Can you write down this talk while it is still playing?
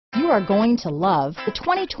are going to love the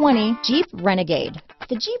 2020 Jeep Renegade.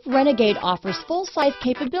 The Jeep Renegade offers full-size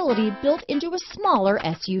capability built into a smaller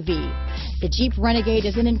SUV. The Jeep Renegade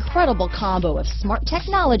is an incredible combo of smart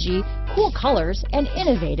technology, cool colors, and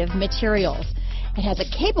innovative materials. It has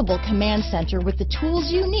a capable command center with the tools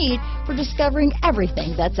you need for discovering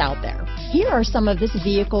everything that's out there. Here are some of this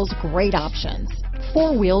vehicle's great options: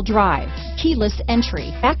 four-wheel drive, keyless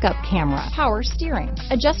entry, backup camera, power steering,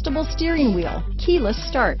 adjustable steering wheel, keyless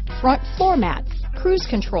start, front floor mats, cruise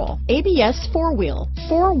control, ABS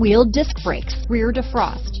four-wheel disc brakes, rear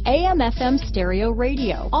defrost, AM/FM stereo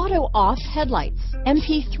radio, auto-off headlights,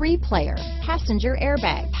 MP3 player, passenger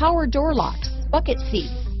airbag, power door locks, bucket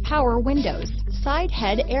seats, power windows, side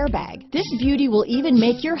head airbag. This beauty will even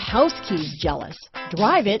make your house keys jealous.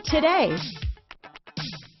 Drive it today.